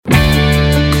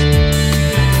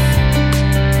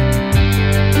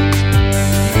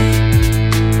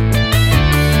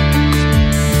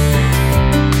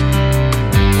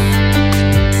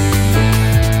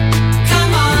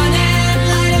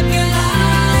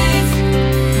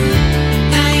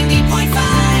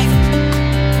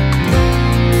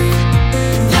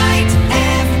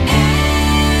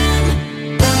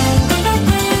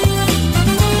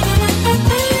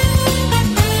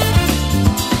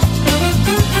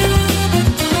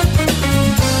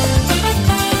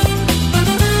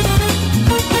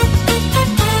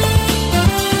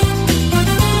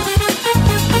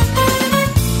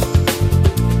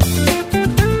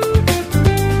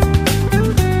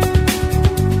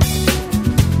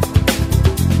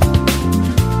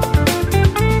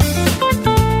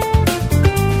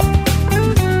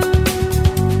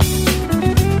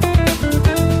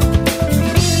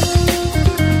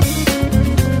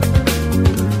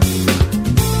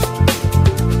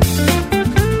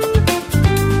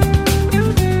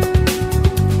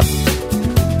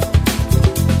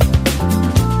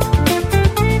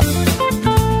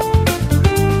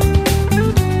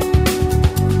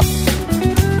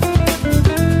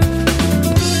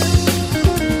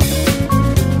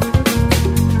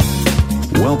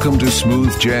Welcome to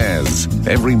Smooth Jazz.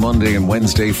 Every Monday and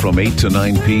Wednesday from 8 to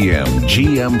 9 p.m.,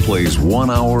 GM plays 1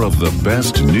 hour of the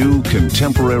best new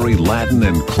contemporary Latin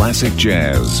and classic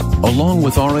jazz, along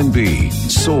with R&B,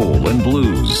 soul, and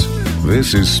blues.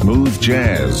 This is Smooth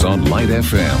Jazz on Light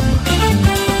FM.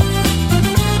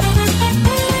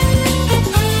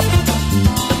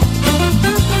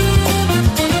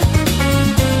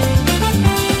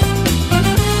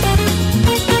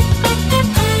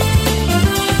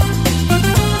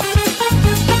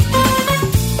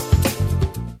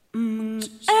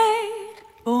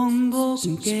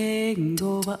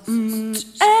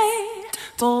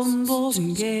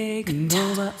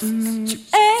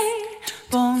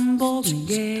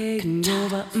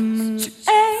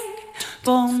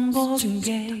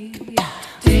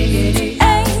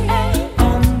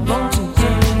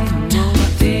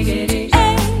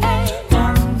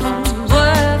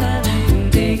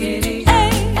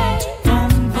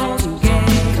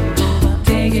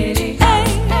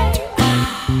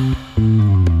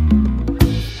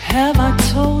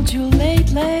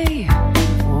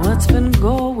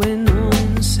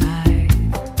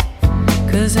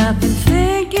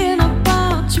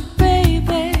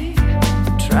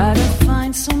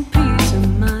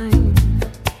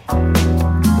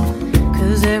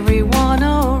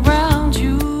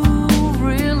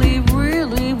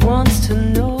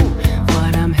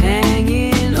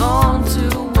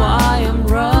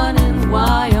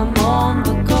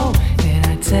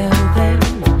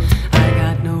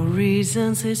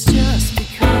 It's just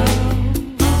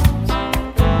because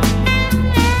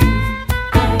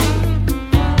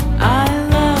I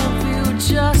love you,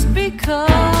 just because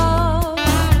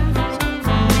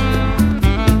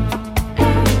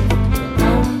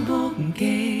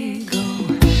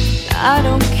I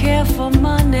don't care for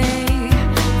money,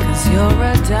 'cause you're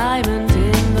a diamond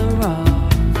in the rough.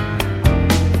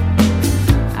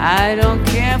 I don't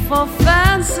care for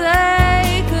fancy,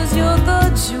 'cause you're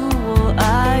the jewel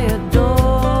I adore.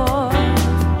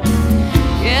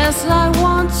 Yes, I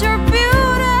want your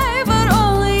beauty, but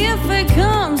only if it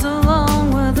comes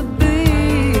along with the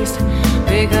beast.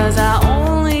 Because I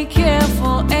only care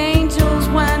for angels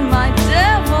when my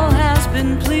devil has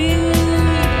been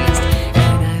pleased.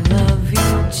 And I love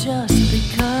you just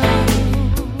because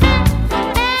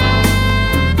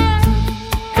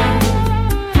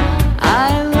I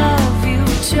love you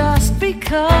just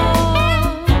because.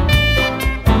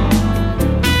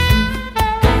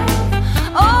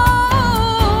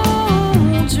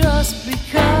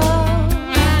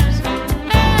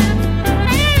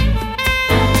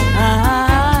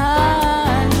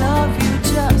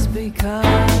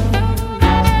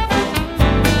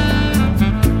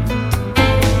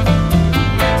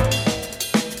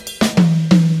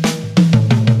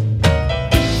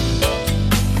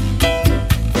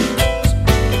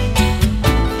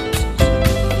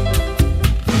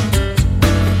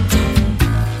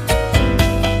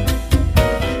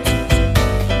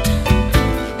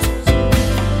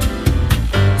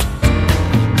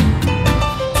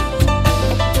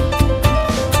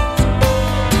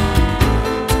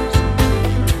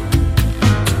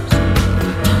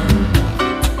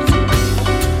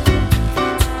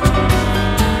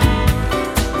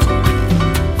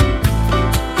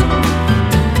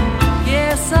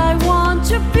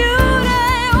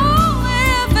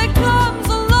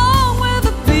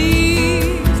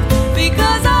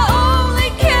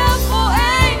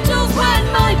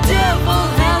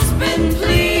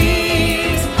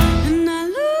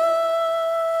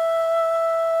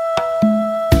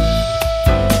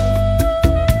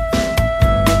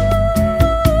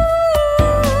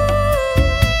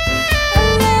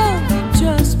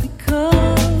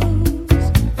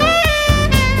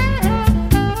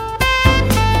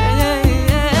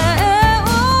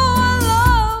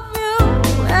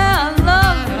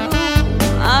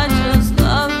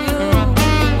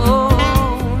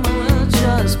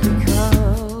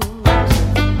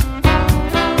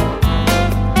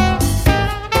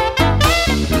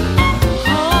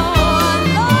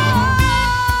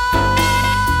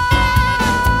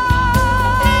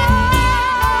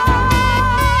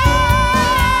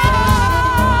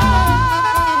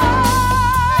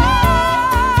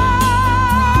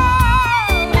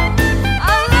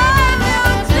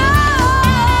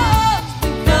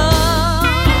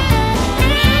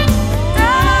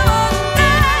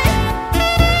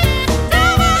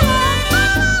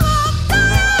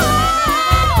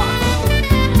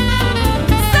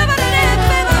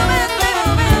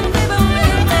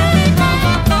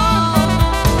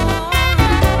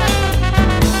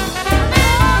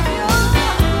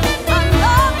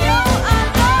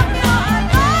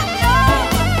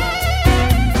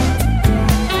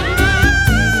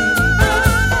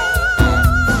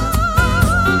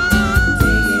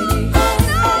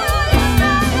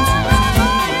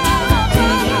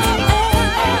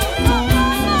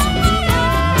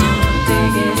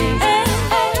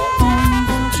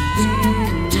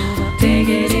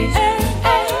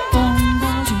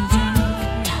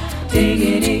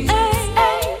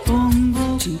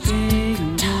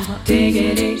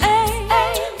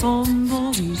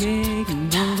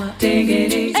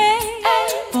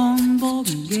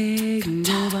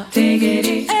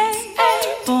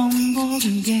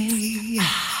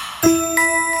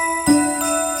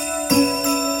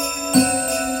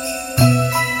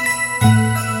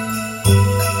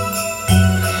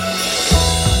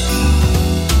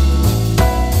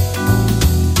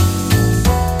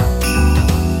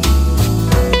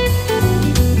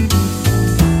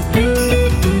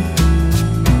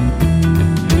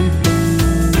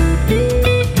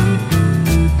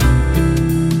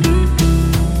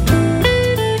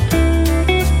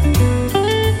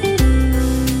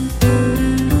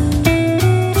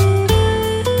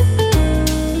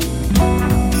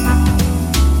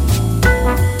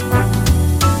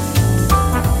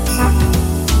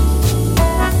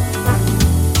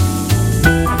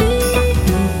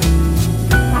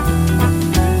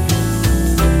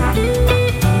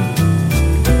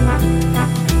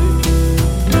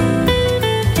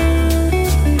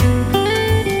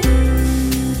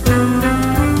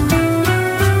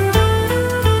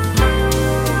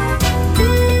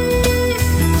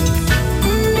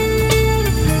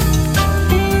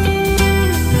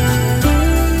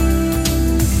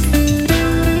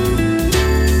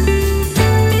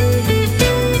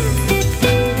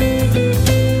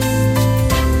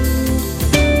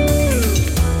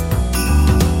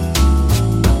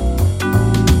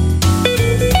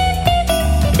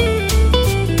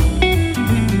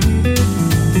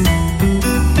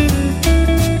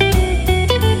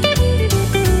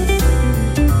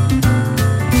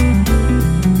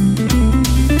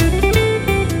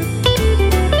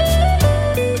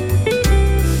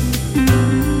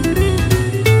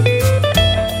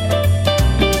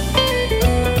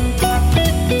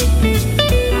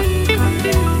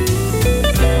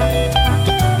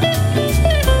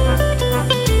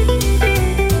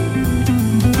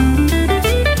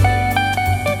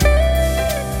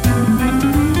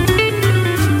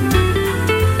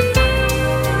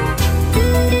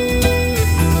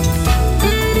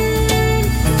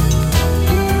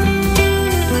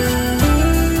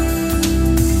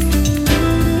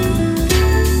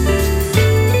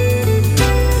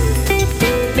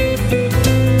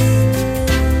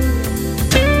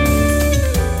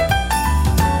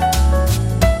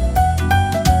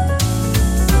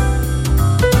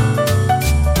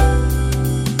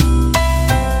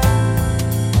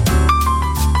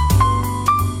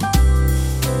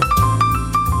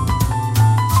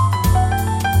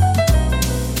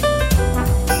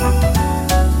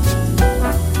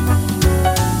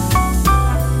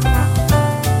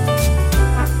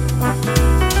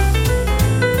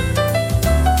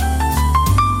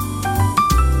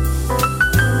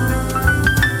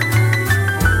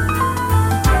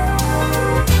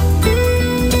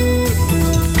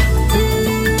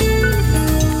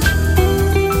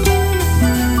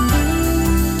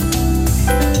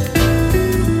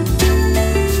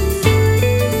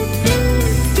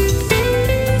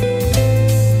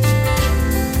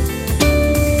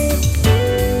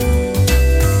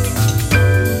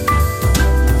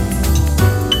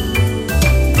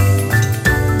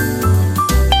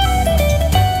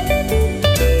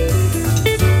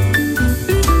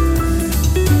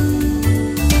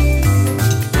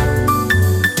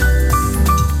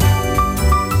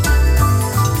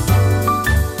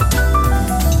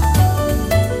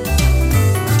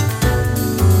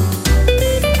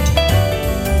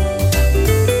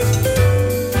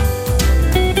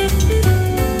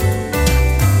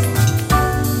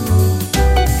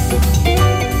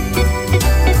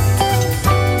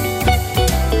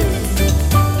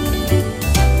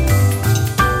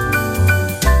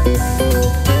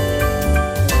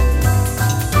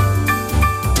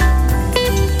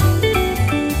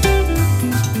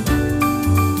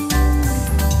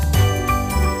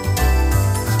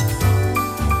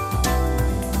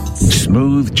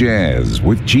 Smooth Jazz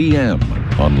with GM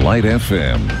on Light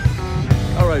FM.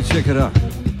 All right, check it out.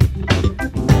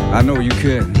 I know you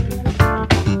can.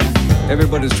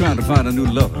 Everybody's trying to find a new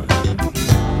lover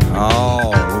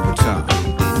all over town.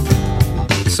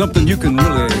 Something you can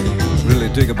really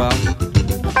dig about.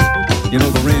 You know,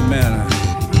 the Rain Man,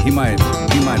 he might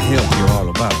help you all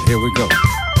about it. Here we go.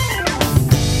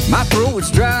 My throat's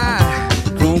dry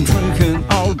from drinking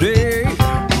all day.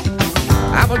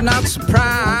 I was not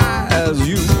surprised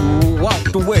you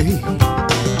walked away.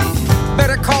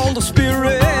 Better call the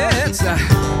spirits,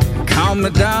 calm me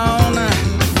down.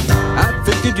 I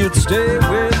figured you'd stay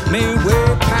with me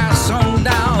way past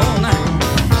sundown.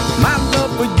 My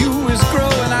love for you is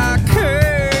growing, I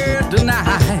can't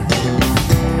deny.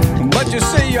 But you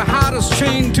say your heart is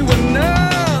chained to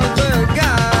another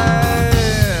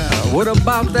guy. What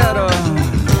about that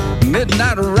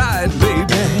midnight ride,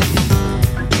 baby?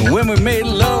 When we made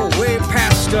love way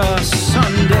past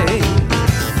Sunday.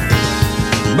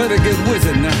 Better get with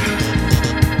it now.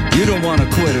 You don't wanna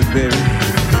quit it, baby.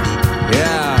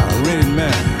 Yeah, Rain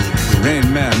Man,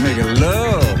 making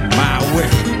love my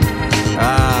way.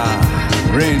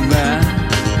 Rain Man,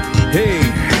 hey,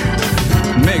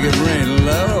 make it rain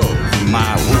love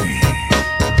my way.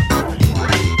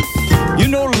 You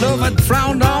know love had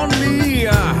frowned on me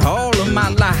all of my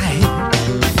life.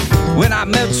 When I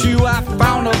met you, I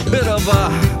found a bit of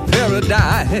a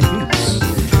paradise.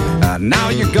 Now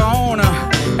you're gone,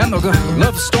 and the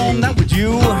love storm that was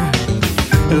you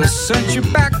sent you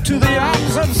back to the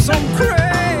arms of some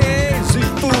crazy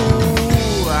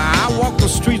fool. I walk the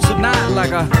streets at night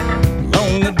like a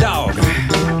lonely dog.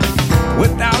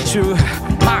 Without you,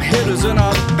 my head is in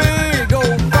a big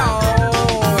old ball.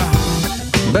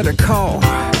 Better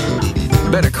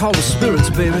call the spirits,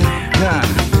 baby.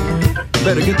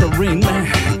 Better get the Rain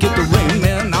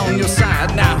Man on your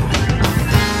side now.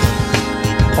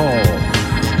 Oh,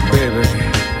 baby,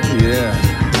 yeah.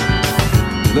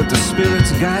 Let the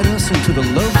spirits guide us into the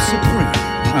love supreme.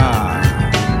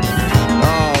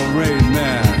 Oh, Rain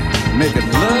Man, make it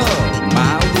love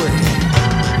my way.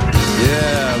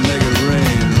 Yeah, make it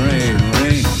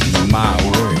rain my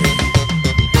way.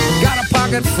 Got a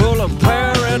pocket full of paradise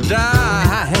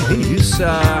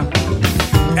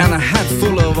and a hat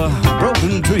full of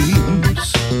broken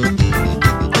dreams.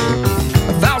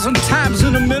 1,000 times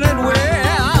in a minute, well,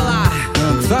 I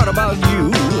thought about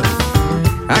you.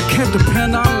 I can't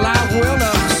depend on life, well,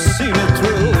 to see me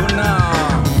through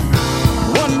now.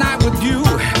 One night with you,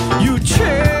 you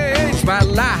changed my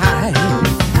life.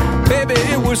 Baby,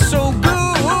 it was so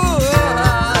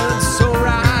good, so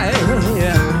right.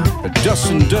 Dust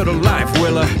and dirt of life,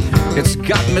 well, it's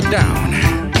got me down.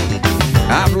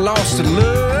 I've lost the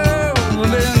love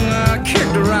and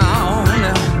kicked around.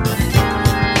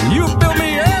 You built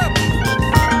me up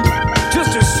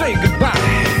just to say goodbye.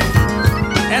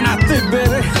 And I think,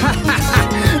 baby,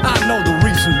 I know the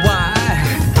reason why.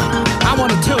 I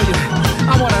want to tell you,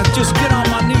 I want to just get on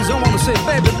my knees. I want to say,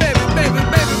 baby,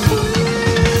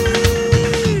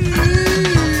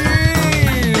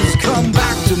 please come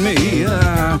back to me.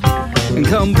 And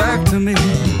come back to me.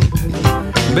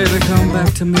 Baby, come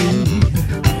back to me.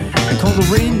 And call the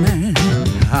Rain Man.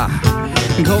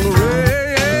 And call the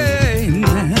Rain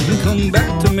Man. Come back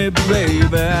to me,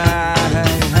 baby.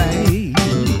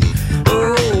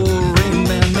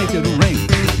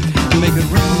 Make it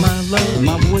rain, my love,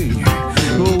 my way.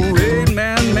 Oh, Rain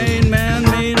Man, Rain Man,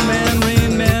 Rain Man,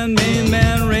 Rain Man, Rain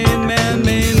Man, Rain Man,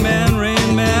 Rain Man,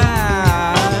 Rain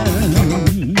Man.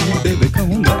 Baby,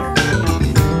 come back.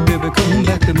 Baby, come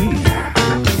back to me.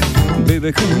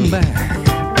 Baby, come back.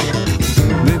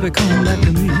 Baby, come back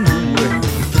to me.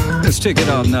 Let's take it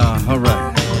off now. All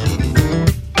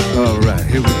right,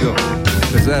 here we go.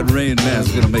 'Cause that Rain Man's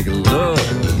gonna make love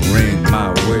rain my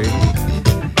way.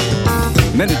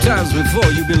 Many times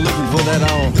before you've been looking for that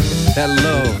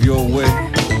love your way.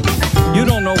 You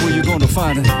don't know where you're gonna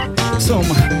find it. Some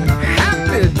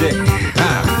happy day.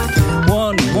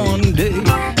 One day.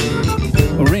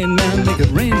 Rain Man, make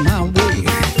it rain my way.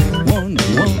 One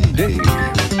day.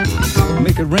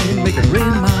 Make it rain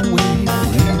my way. Rain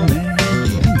Man.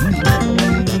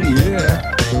 Yeah.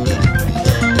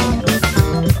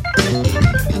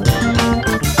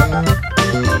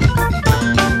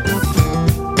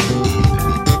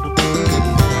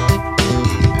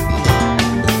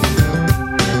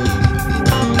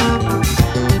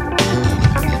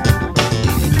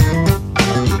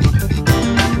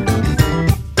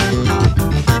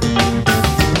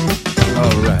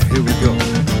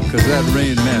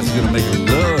 Rain Man's gonna make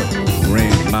love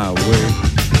rain my way.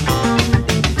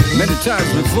 Many times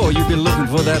before you've been looking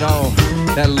for that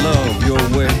love your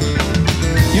way.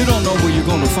 You don't know where you're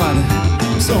gonna find it.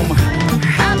 Some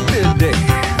happy day.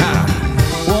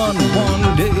 One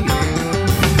day.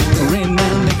 Rain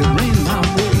Man, make it rain my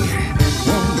way.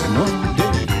 One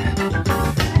day.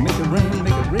 Make it rain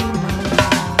my way.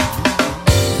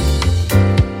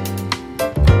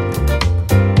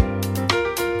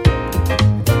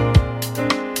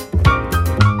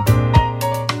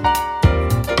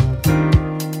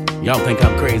 Y'all think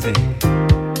I'm crazy?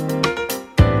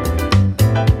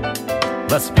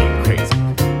 Let's be crazy.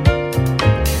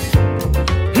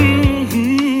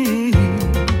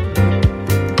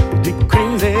 Be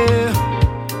crazy.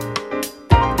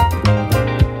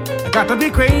 I got to be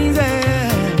crazy.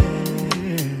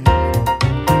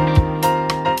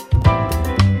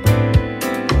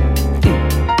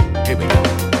 Here we go.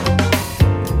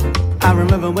 I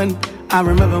remember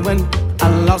when I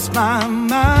lost my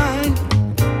mind.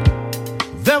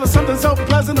 There was something so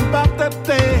pleasant about that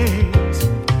place.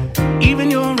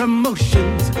 Even your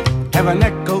emotions have an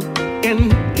echo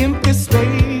in empty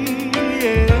space.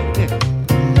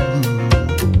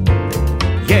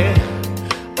 Yeah,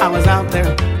 I was out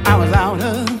there, I was out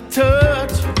of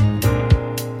touch,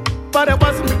 but it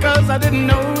wasn't because I didn't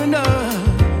know enough.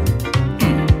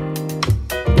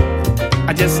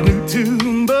 I just knew too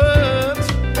much.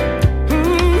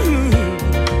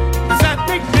 Does that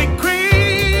make me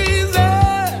crazy?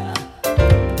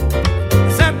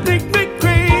 Does that make me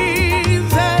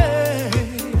crazy?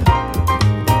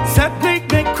 Does that make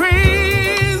me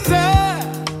crazy?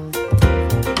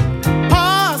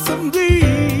 Possibly,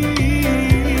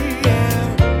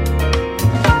 yeah.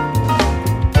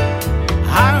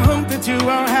 I hope that you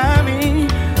are having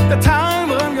the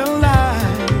time of your life.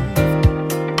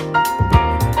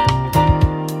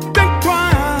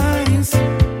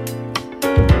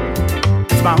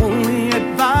 My only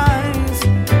advice.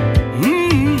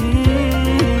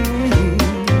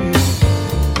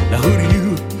 Now who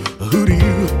do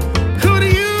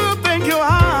you think you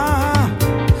are?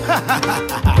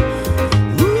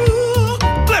 Ooh,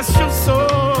 bless your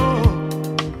soul.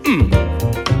 You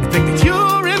think that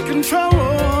you're in control?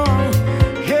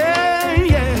 Yeah,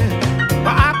 yeah.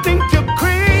 But I think you're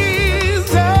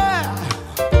crazy.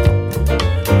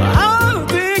 I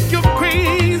think you're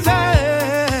crazy.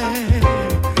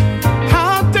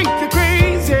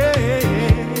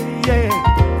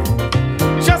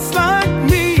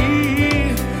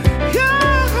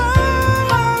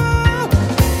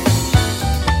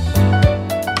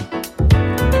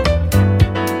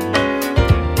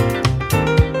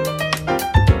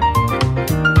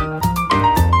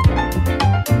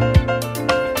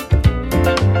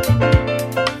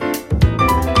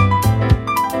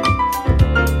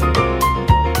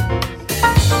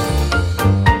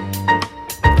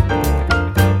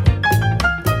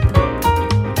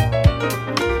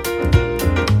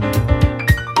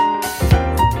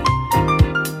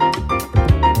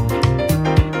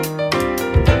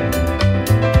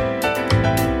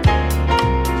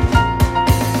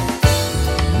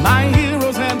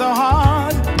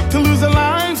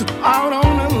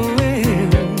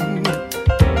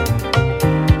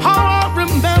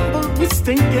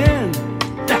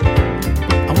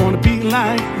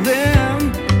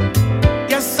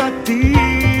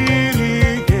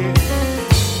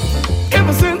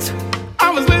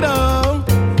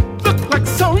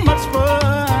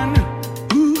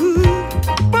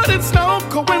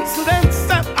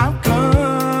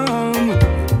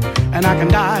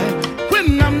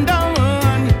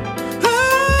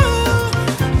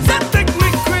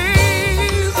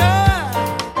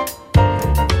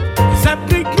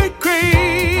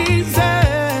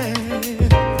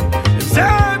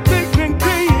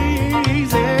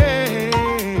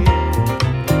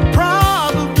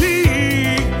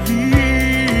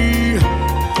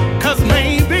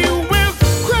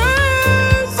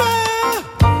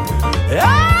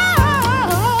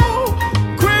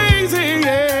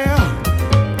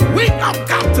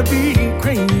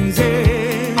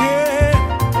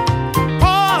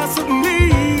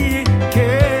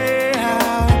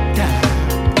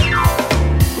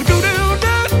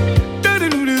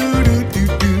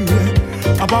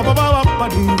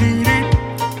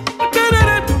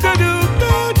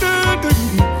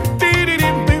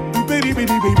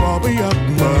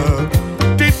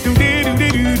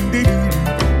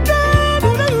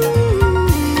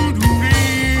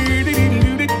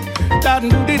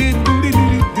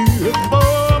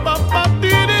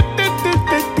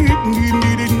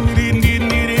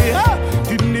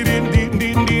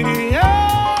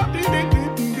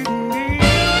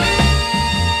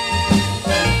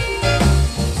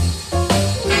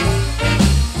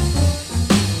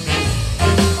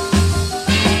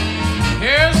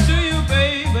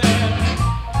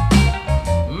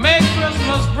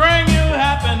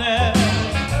 Happiness.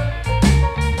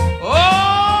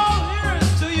 Oh,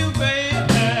 here's to you,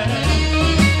 baby.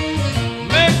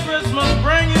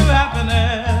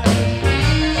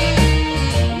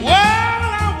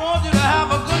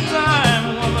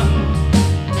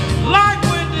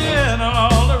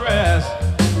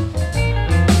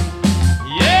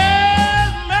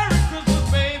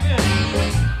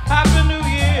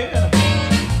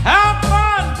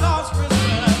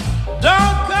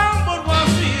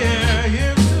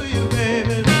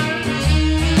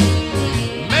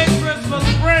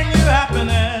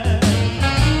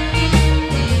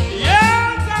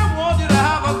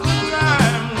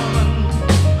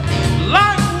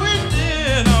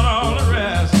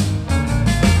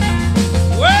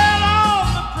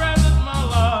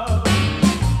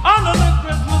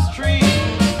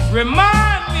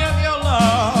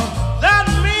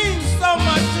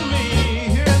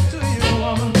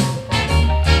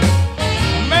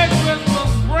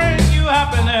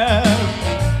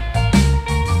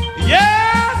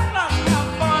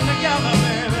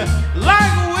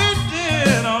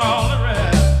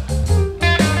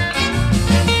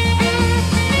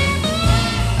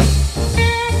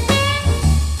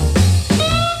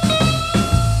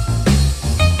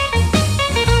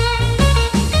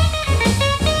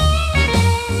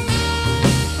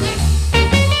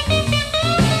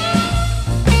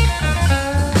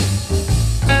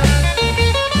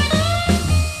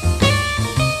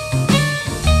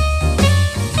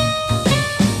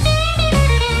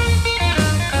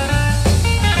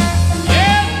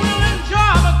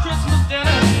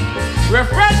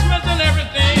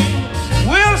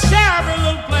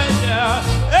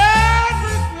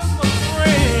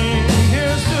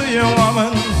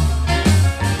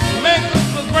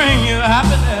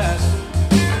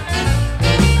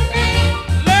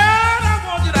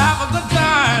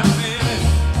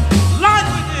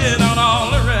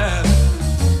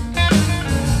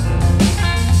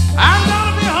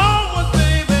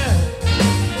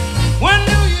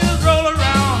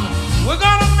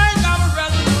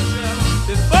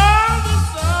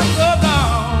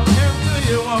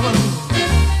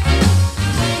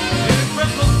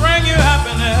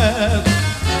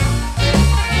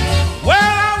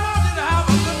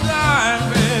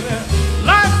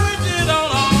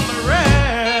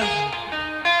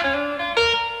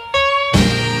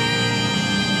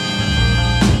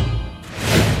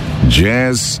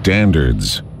 Jazz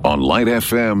Standards on Light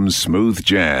FM Smooth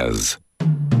Jazz.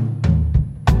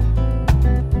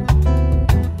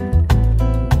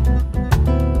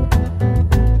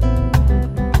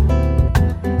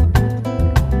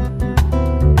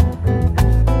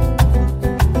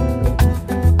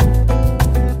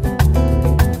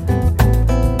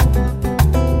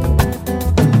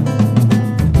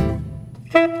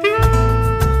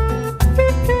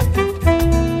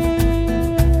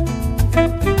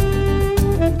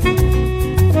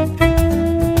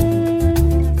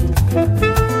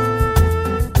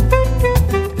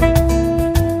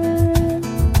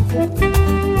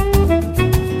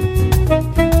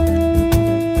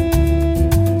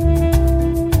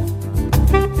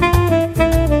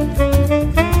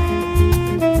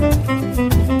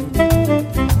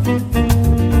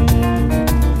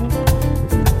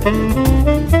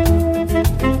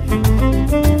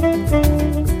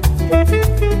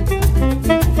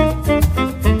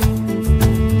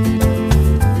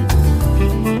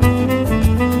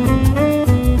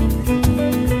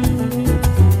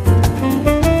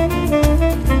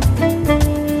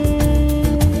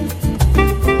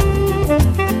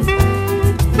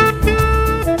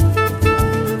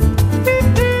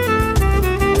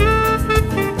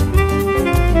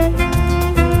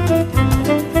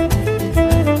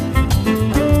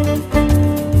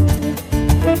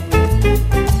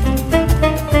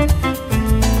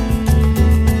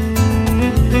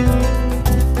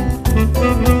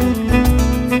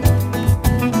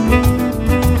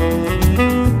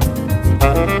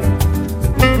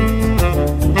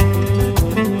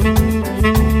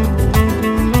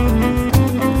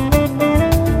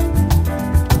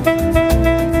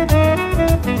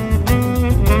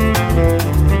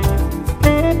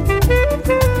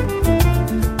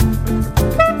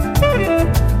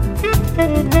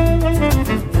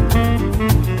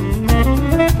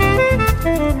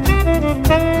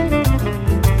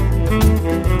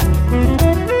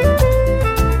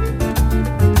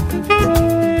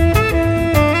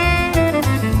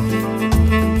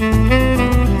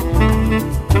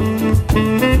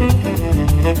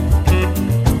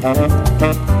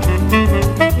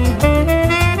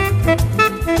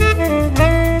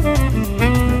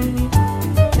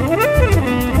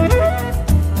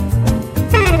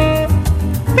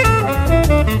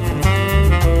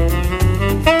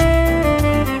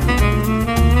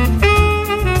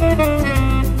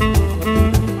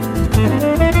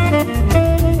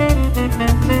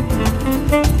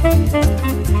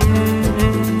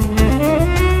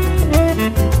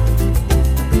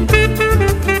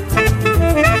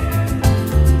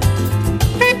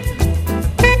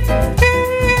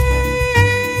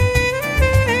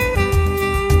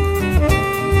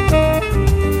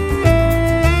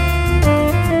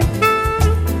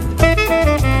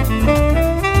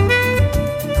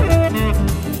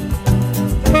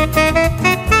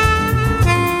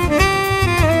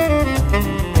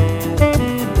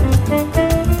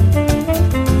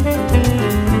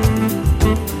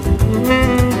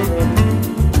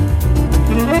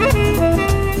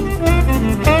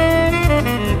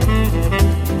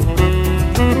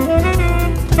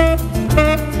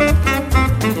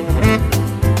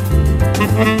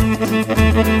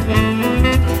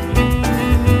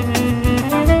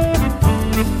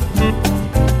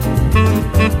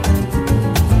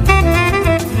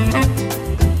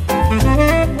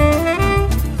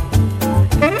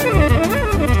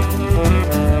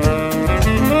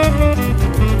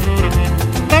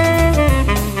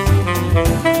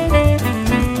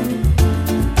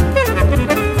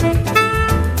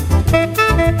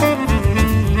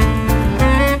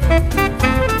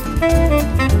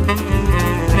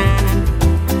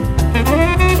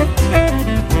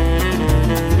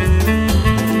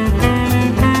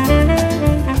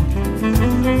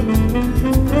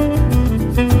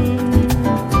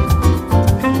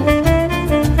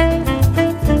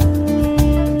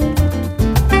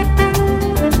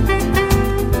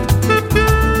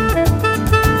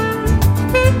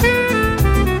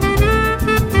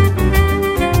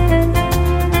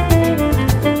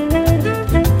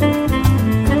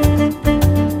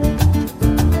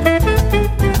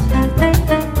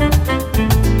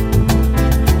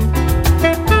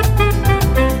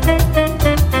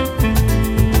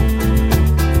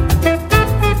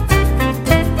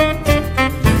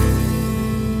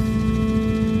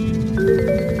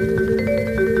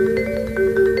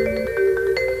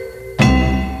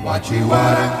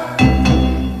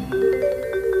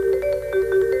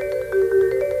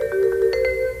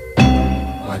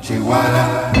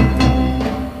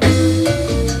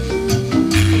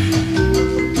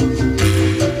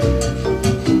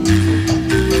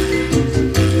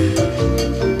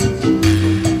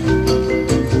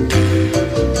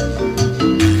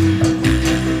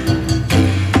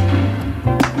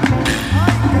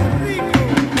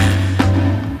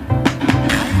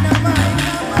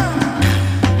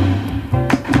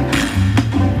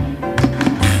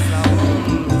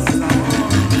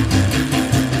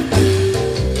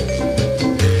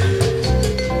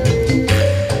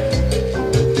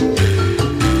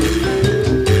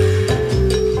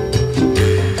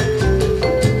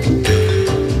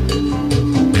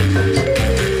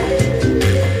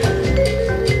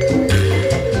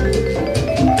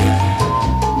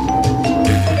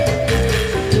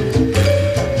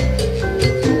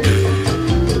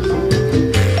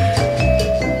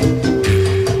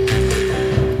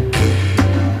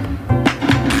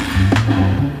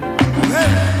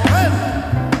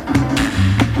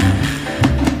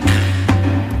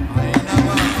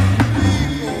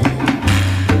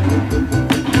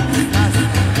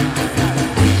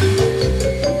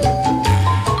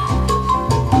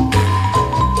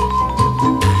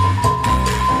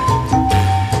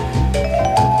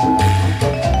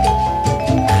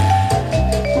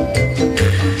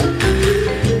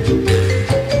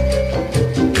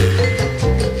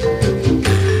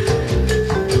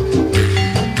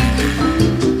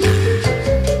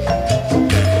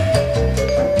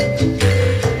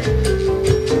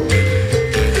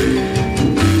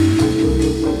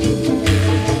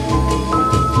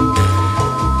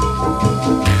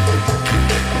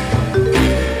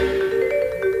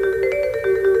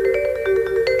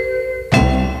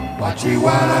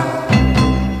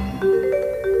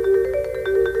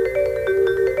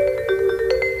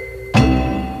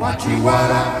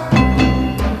 Chihuahua.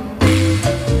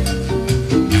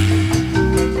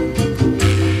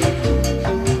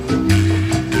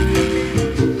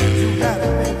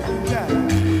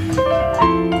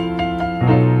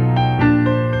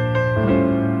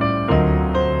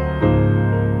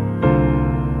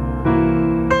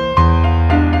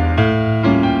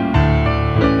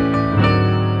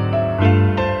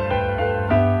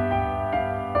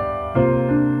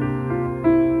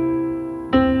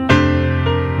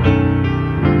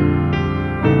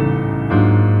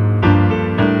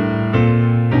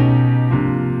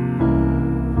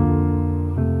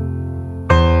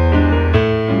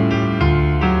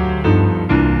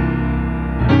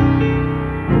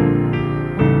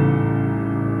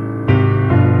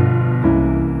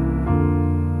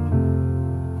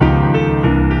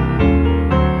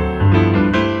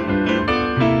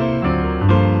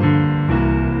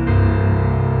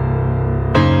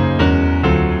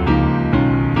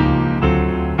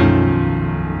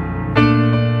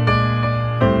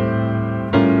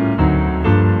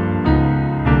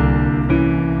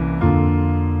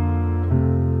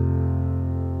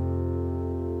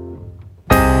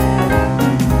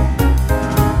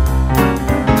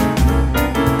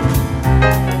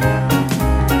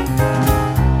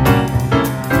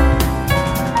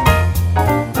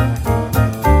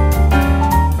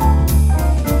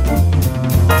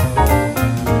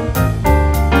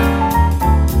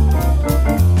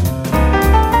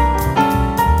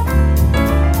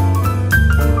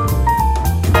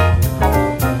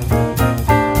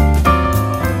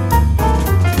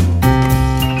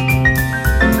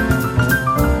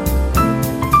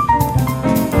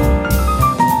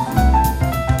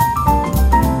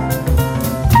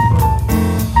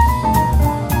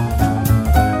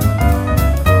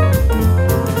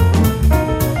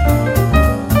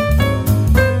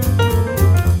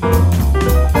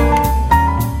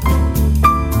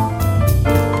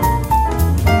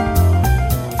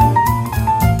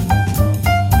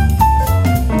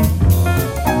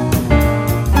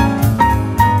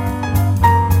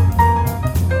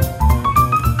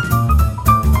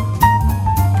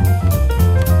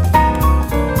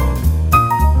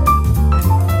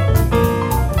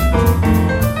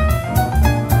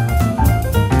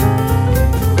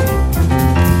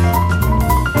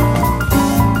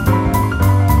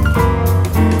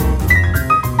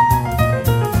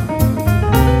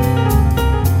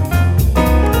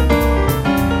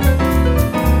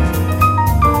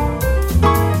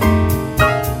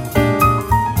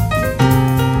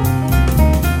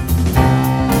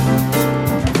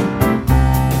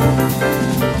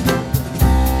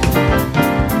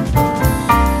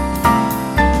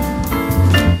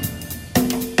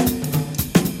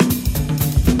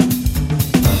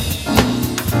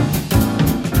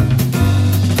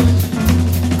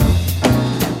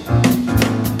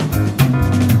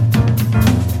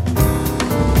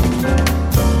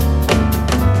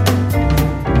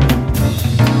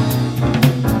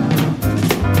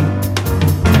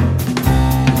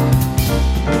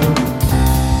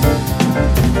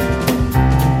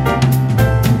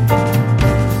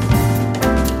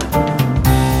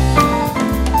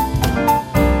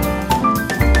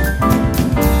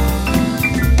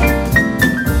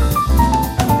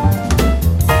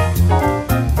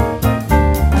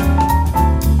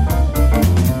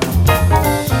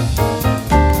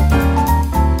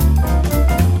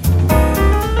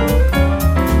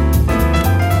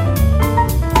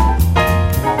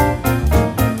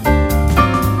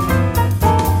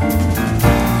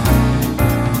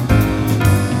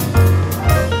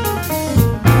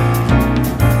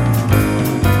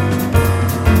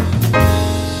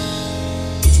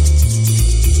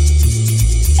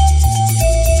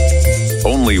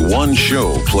 One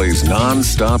show plays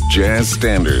non-stop jazz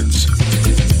standards.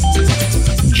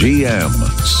 GM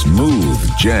Smooth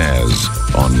Jazz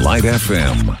on Light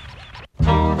FM.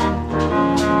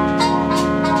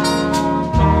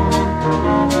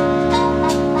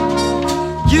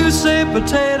 You say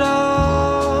potato,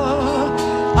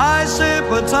 I say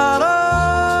potato.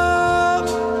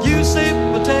 You say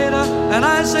potato, and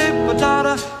I say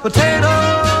potato, potato.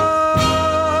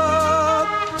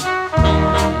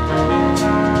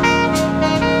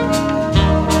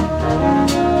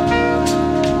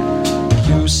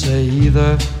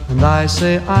 Either, and I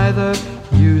say either.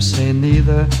 You say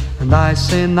neither, and I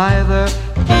say neither.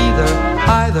 Either,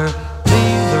 either,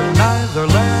 neither, neither.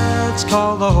 Let's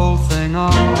call the whole thing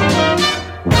off.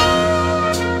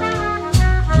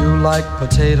 You like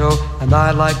potato, and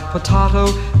I like potato.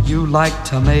 You like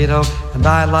tomato, and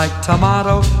I like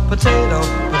tomato. Potato,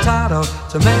 potato,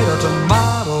 tomato,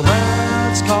 tomato.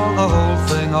 Let's call the whole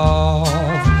thing off.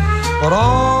 But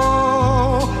all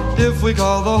if we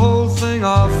call the whole thing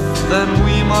off, then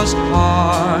we must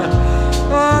part.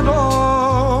 And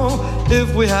oh,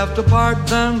 if we have to part,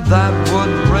 then that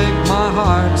would break my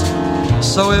heart.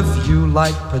 So if you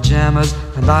like pajamas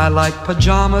and I like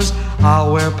pajamas,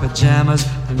 I'll wear pajamas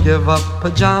and give up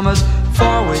pajamas.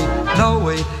 For we know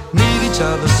we need each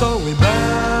other, so we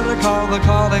better call the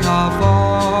calling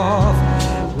off.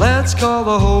 Let's call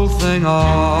the whole thing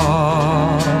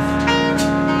off.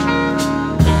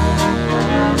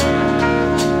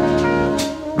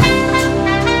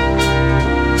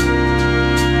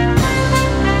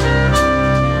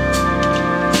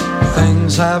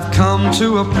 Things have come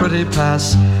to a pretty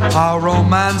pass. Our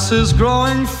romance is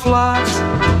growing flat.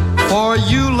 For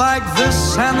you like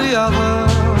this and the other,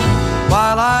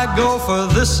 while I go for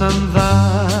this and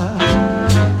that.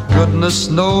 Goodness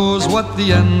knows what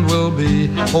the end will be.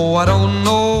 Oh, I don't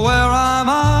know where I'm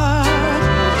at.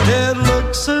 It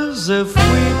looks as if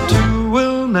we two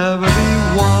will never be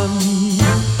one.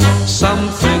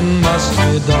 Something must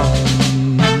be done.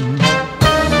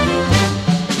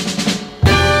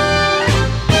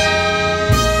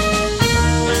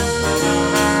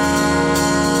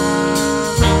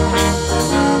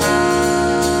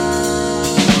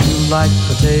 Like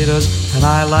potatoes and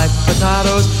I like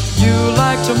potatoes. You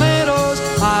like tomatoes,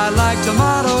 I like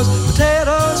tomatoes.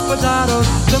 Potatoes, potatoes,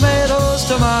 tomatoes,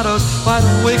 tomatoes. Why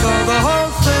don't we call the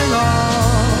whole thing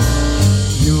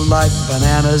off? You like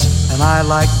bananas and I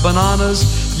like bananas.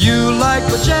 You like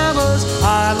pajamas,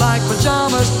 I like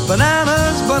pajamas.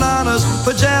 Bananas, bananas,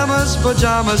 pajamas,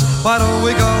 pajamas. Why don't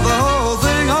we call the whole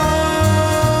thing off?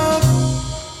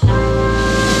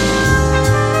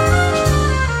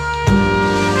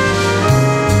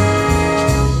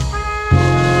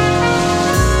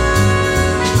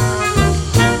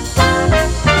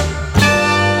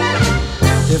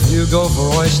 If you go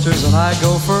for oysters and I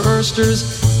go for oysters,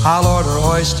 I'll order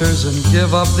oysters and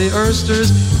give up the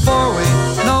oysters. For we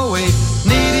know we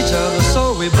need each other,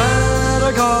 so we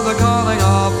better call the calling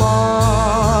off.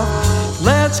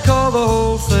 Let's call the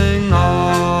whole thing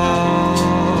off.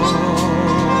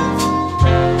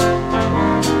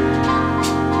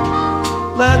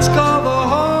 Let's call the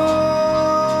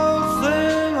whole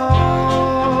thing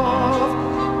off.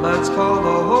 Let's call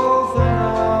the whole thing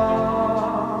off.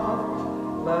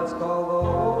 Let's call the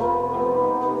whole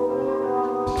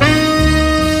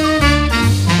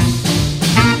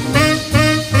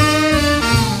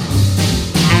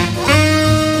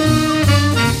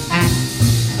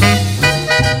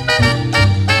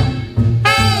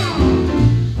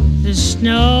The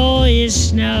snow is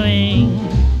snowing,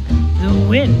 the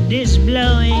wind is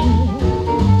blowing,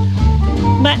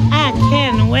 but I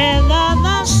can weather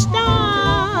the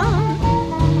storm.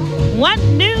 What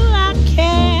do I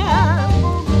care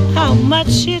how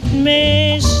much it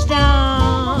may storm?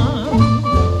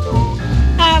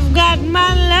 I've got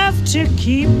my love to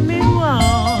keep me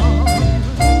warm.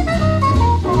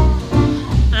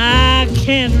 I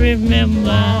can't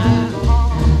remember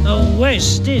the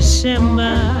worst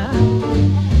December.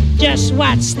 Just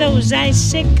watch those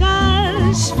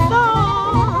icicles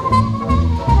fall.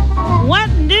 What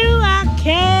do I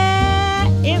care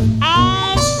if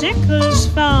icicles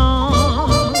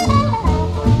fall?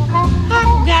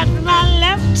 I've got my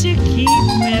love to keep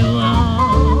me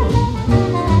warm.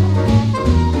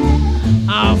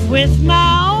 Off with my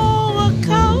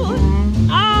overcoat,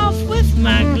 off with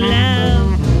my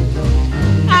glove.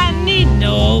 I need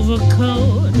no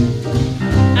overcoat,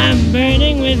 I'm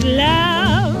burning with love.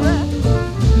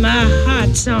 My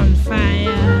heart's on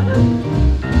fire,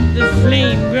 the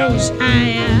flame grows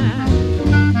higher,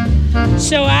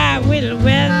 so I will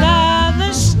weather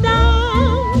the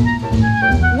storm.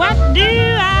 What do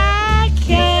I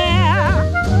care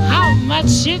how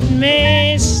much it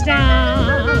may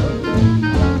storm?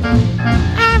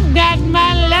 I've got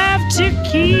my love to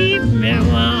keep me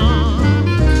warm.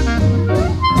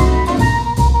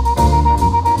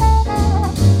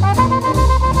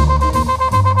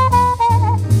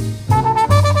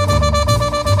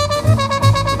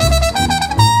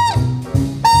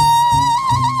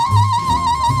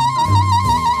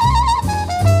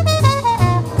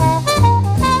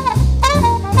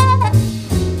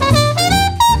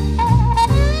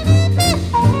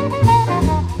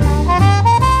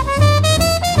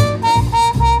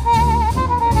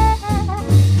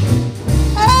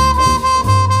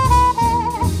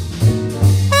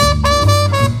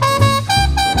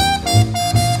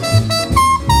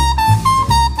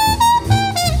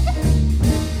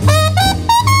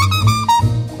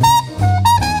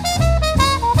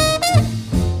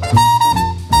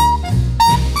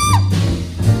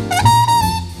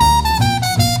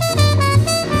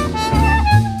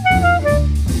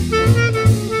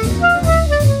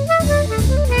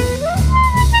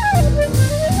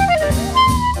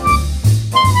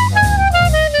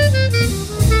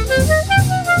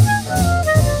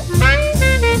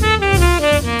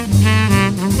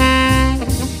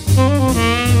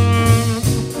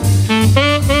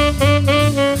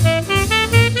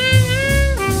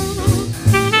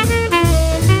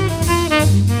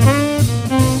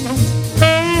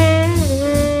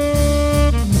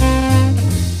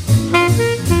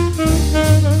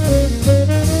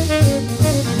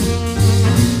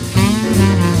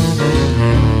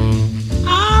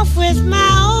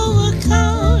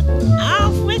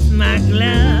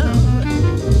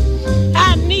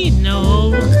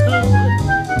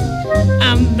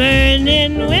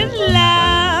 burning with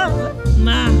love.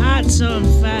 My heart's on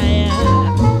fire.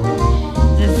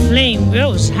 The flame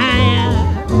grows higher.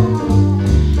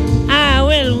 I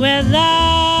will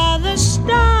weather the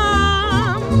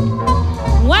storm.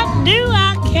 What do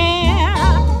I care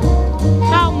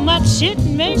how much it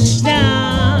may storm?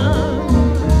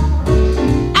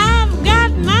 I've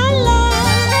got my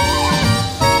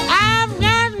love. I've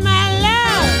got my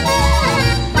love.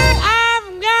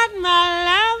 I've got my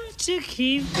love to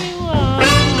keep me warm.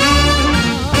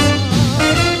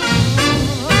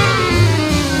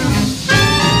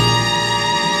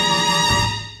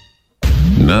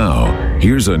 Now,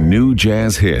 here's a new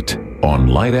jazz hit on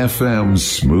Light FM's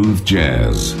Smooth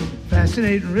Jazz.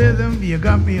 Fascinating rhythm, you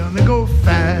got me on the go.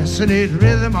 Fascinating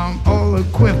rhythm, I'm all a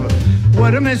quiver.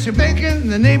 What a mess you're making,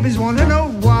 the neighbors want to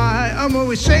know why. I'm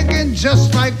always shaking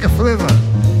just like a flivver.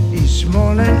 Each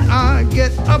morning I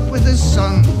get up with the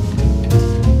sun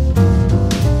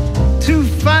to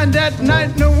find that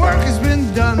night no work has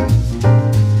been done.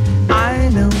 I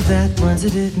know that once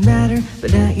it didn't matter,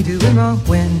 but now you do it wrong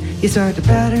when you start to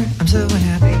patter. I'm so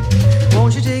unhappy.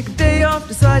 Won't you take a day off,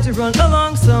 decide to run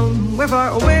along somewhere far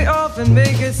away off and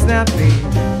make it snappy?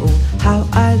 Oh, how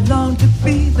I long to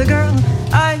be the girl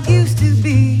I used to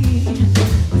be.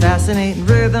 Fascinating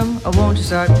rhythm, oh, won't you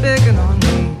start picking on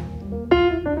me?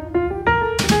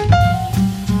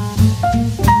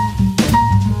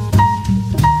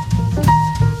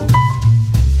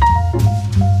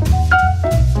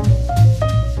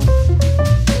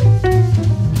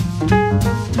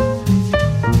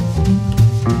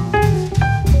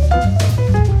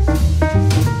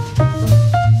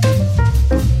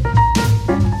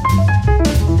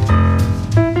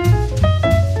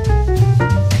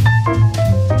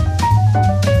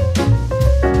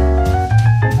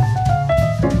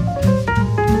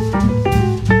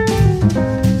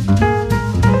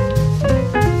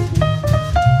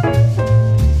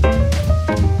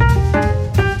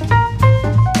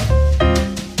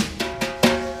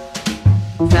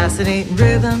 Fascinating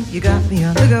rhythm, you got me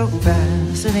on the go.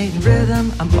 Fascinating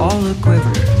rhythm, I'm all a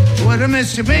quiver. What a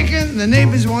mess you're making, the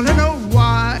neighbors want to know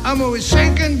why. I'm always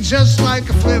shaking just like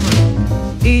a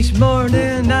flivver. Each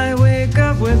morning I wake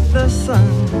up with the sun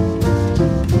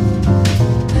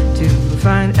to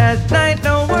find at night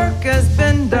no work has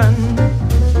been done.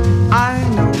 I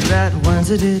know that once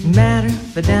it didn't matter,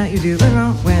 but now you do it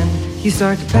wrong when you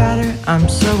start to patter. I'm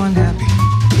so unhappy.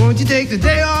 Won't you take the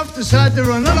day off, decide to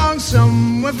run along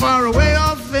somewhere far away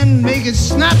off and make it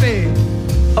snappy?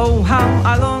 Oh, how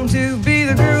I long to be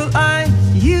the girl I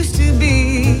used to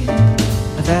be.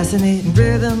 A fascinating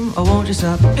rhythm, oh, won't you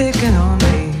stop picking on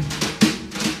me?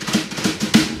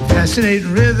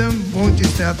 Fascinating rhythm, won't you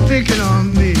stop picking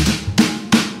on me?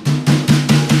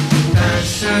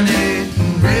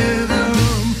 Fascinating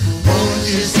rhythm, won't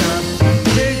you stop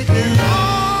picking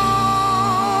on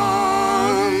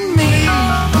me?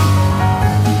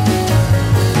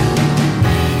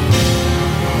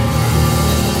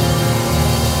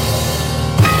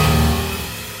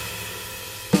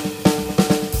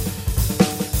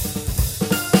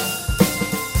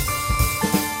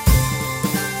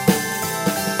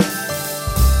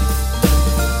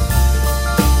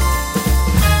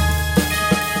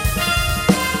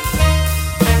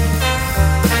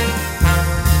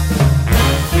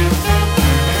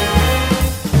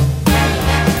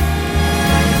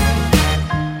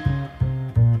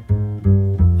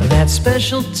 That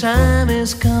special time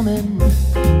is coming.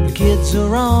 The kids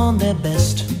are on their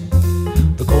best.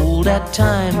 The cold at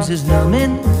times is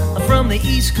numbing from the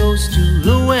east coast to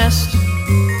the west.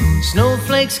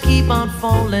 Snowflakes keep on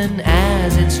falling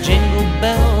as it's jingle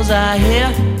bells I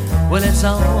hear. Well, let's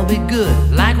all be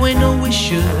good like we know we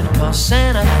should, 'cause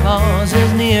Santa Claus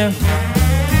is near.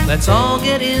 Let's all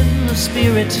get in the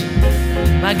spirit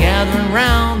by gathering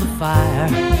round the fire.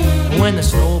 When the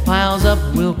snow piles up,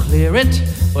 we'll clear it,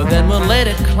 but then we'll let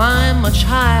it climb much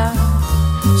higher.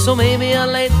 So maybe a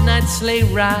late night sleigh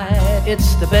ride,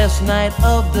 it's the best night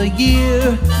of the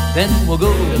year. Then we'll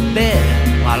go to bed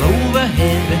while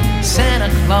overhead Santa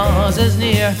Claus is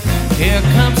near. Here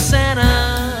comes Santa,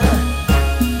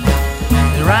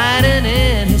 riding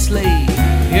in his sleigh.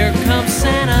 Here comes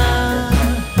Santa,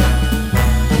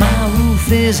 my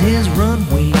roof is his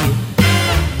runway.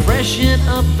 Freshen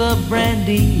up the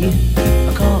brandy,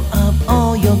 call up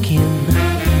all your kin.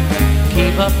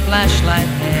 Keep a flashlight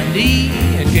handy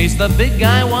in case the big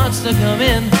guy wants to come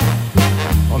in.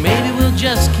 Or maybe we'll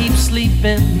just keep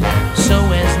sleeping so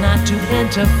as not to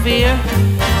interfere.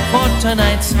 For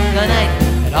tonight's the night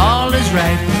and all is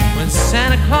right when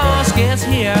Santa Claus gets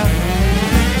here.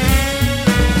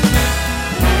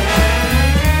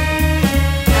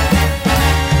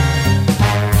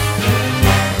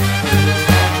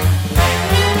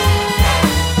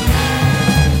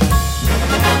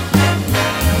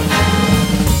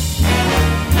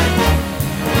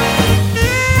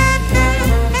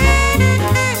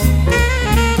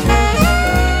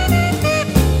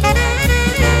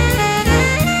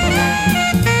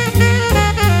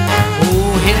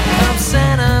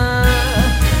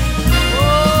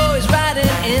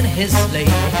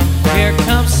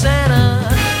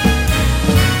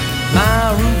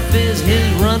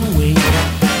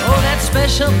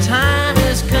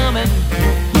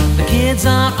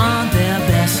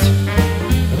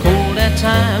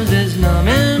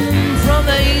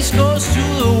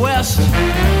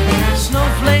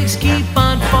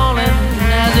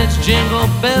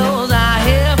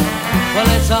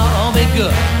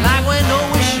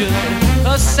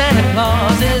 Santa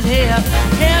Claus is here.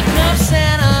 Here comes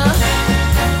Santa.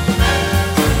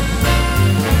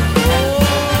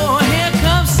 Oh, here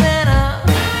comes Santa.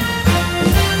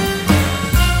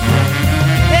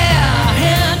 Yeah,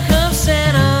 here comes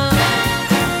Santa.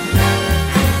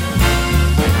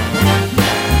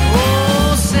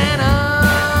 Oh, Santa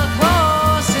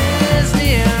Claus is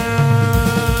near.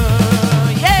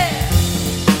 Yeah.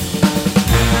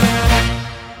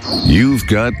 You've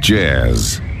got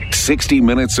jazz. 60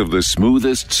 minutes of the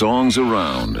smoothest songs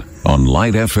around on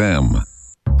Light FM.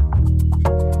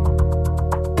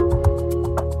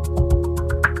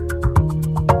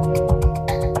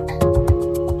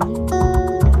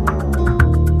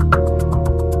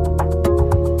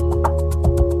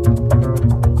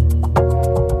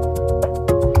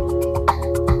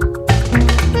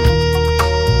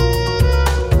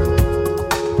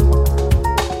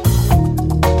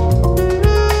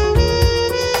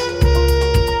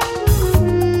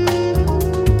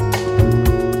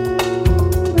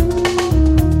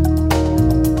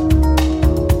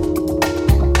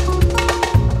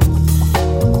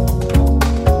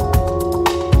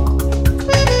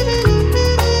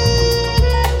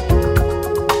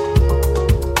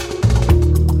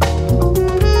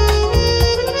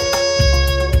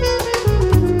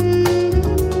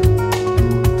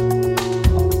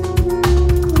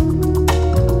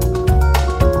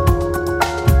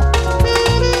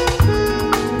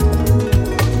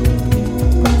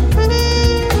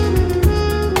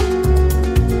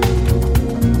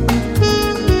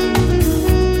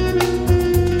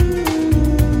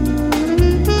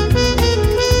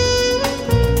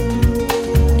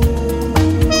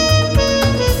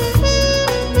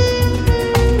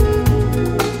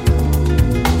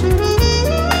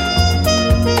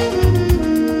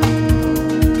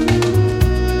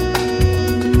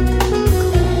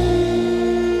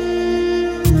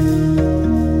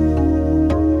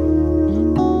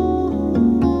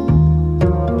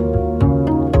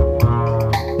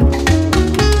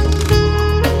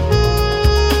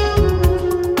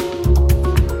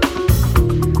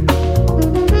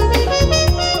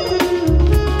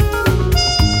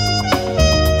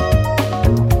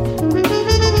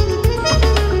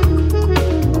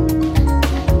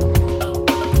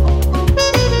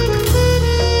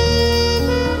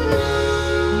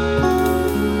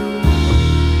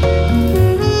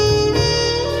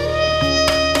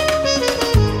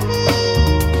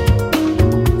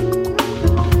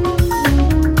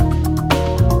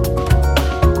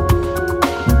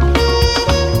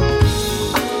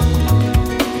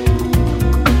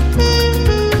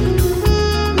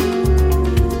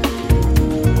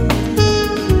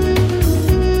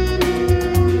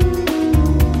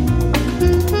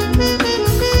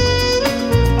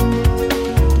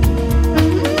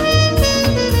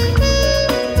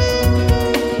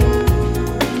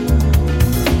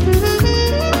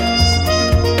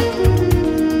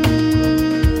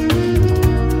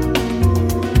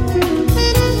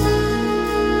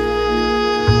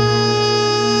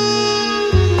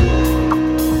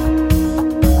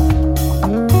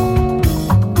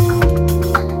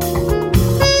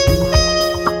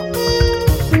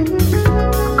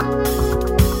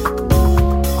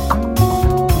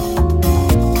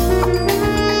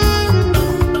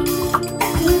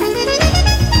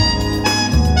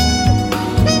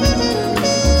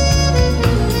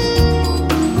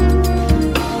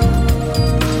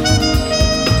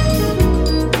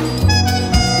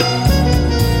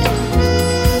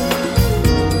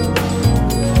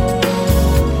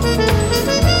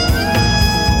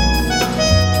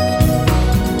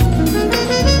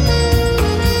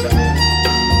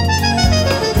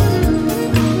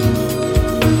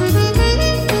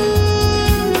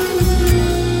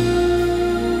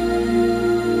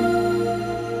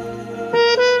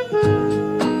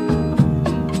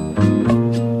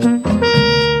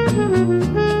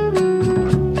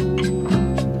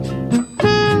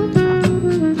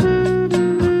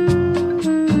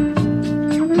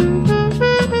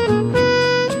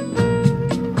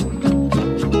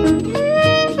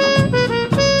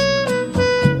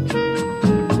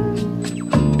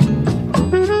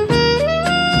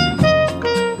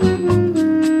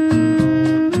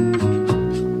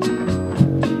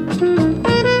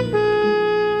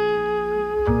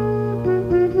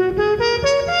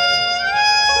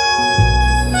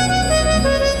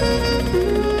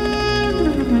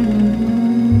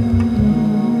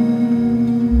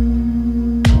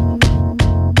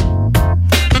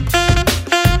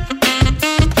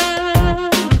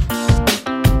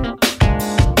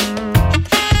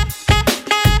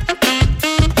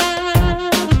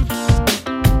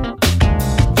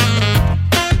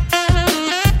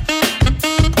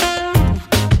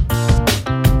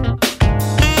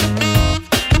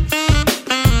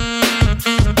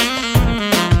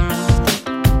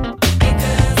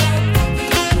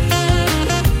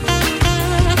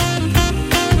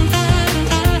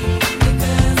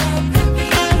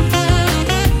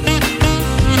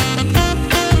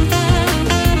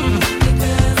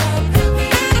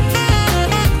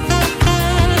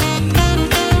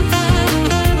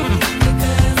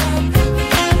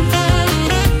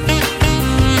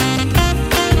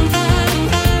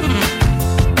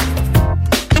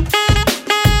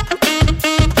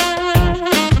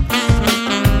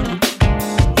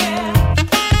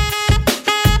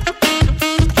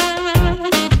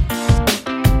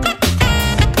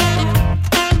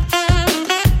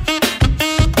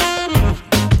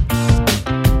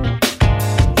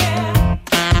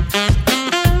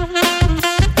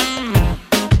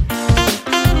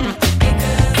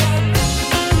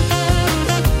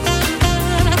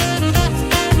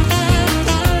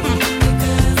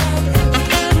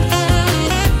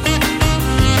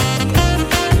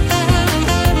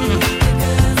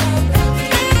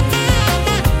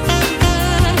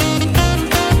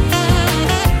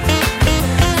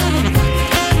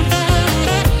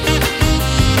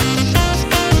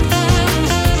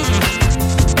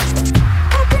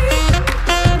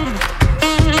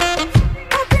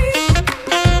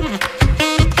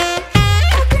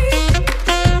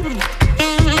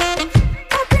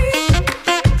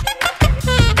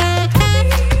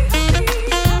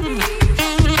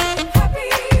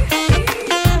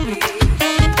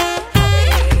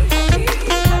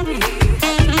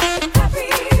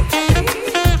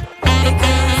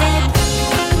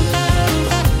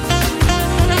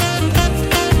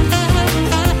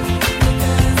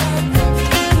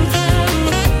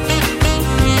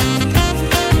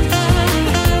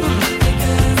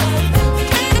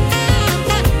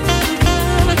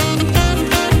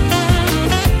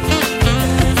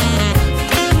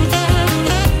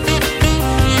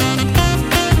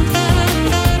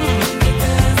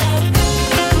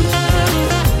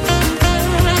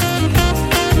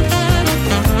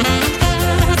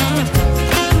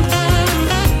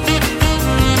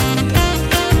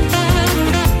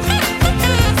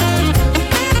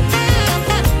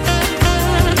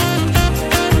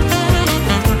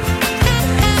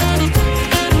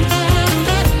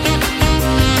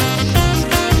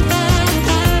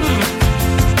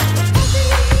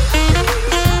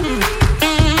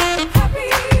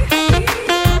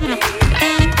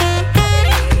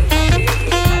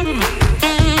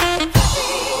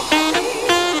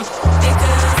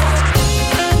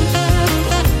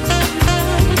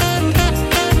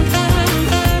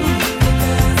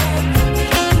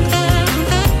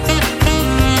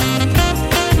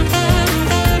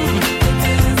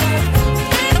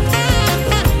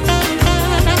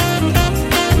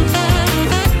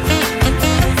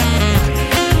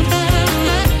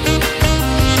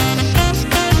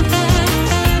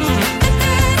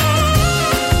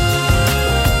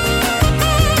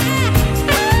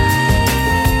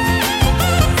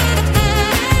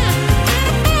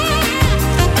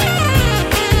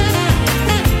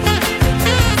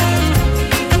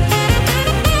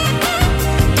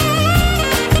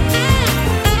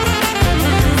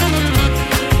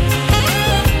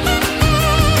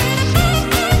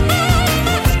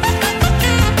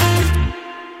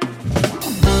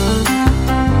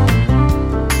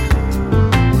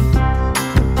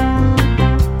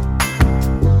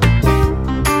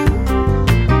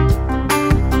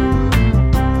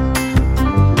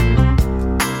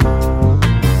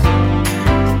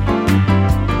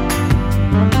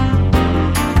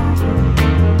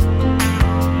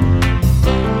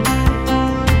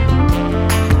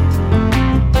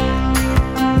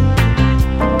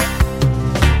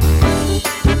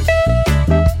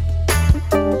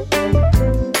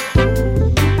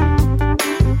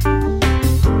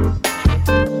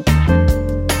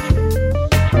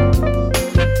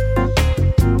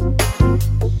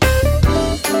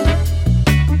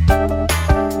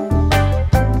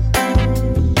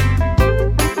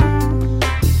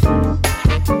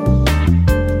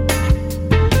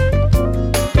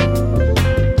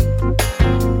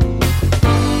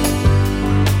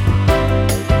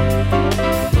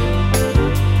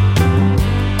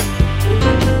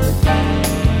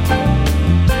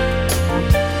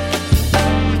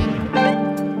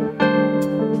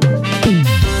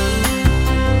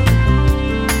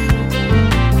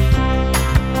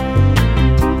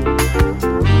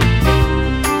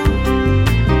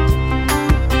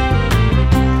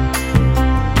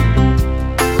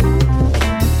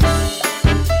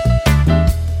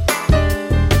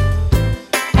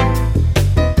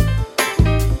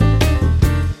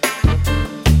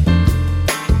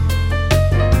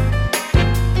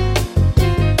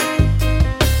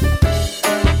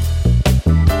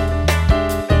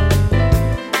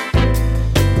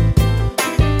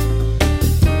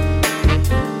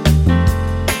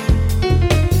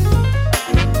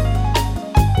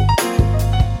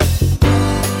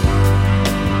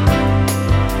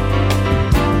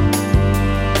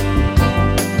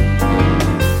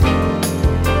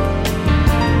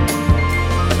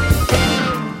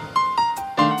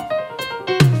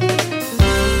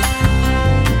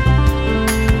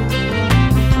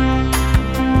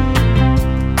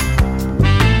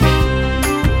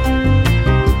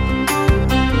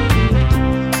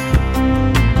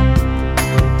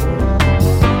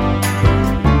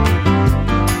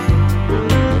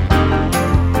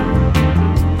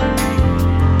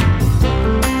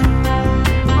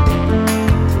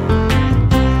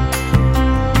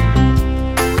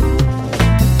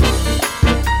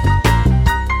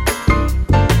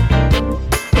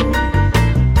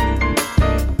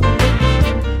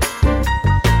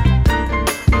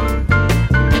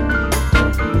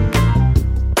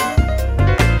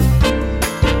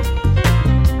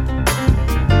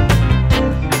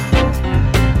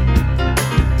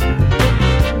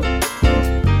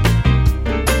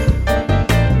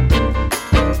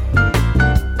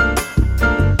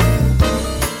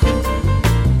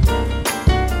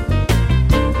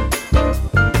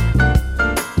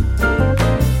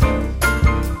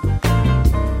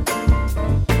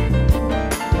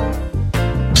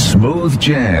 Smooth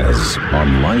Jazz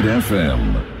on Light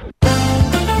FM.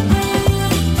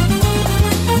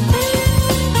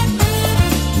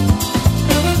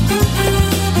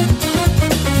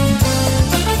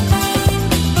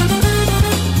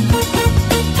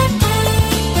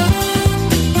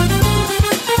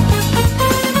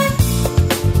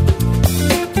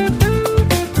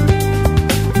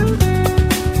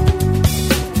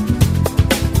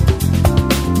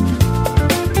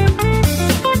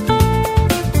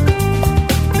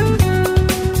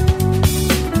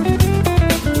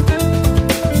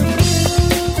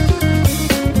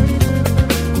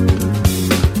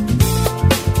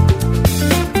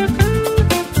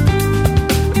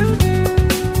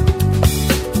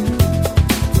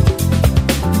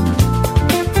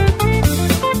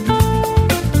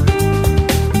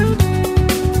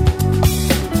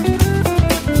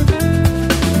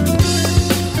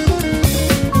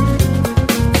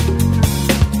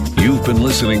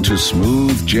 Listening to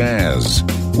Smooth Jazz.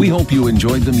 We hope you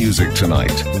enjoyed the music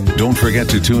tonight. Don't forget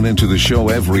to tune into the show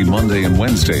every Monday and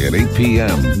Wednesday at 8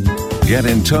 p.m. Get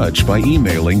in touch by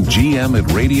emailing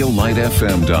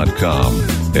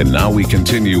gm@radiolightfm.com. And now we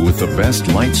continue with the best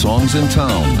light songs in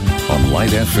town on Light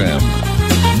FM.